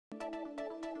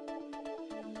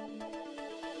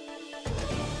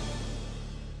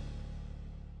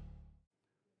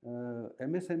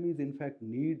MSMEs in fact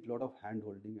need a lot of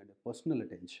hand-holding and personal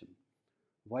attention.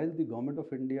 While the Government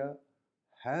of India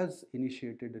has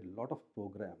initiated a lot of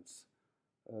programs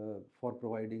for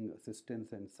providing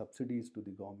assistance and subsidies to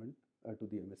the government, to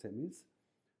the MSMEs,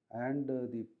 and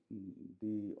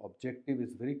the objective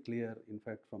is very clear, in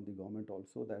fact, from the government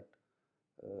also, that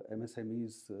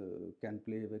MSMEs can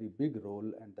play a very big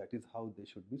role, and that is how they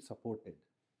should be supported.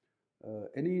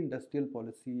 Any industrial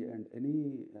policy and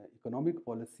any economic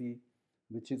policy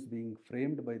which is being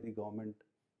framed by the government,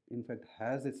 in fact,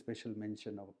 has a special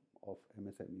mention of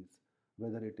MSMEs,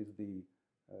 whether it is the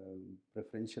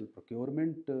preferential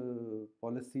procurement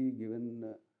policy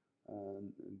given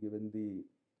the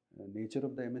nature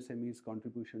of the MSME's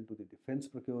contribution to the defense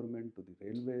procurement, to the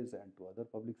railways and to other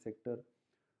public sector,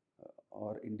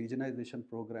 or indigenization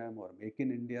program, or Make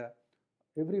in India.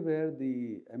 Everywhere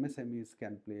the MSMEs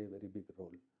can play a very big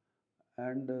role.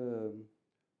 And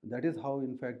that is how,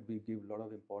 in fact, we give a lot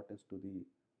of importance to the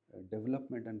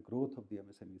development and growth of the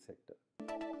MSME sector.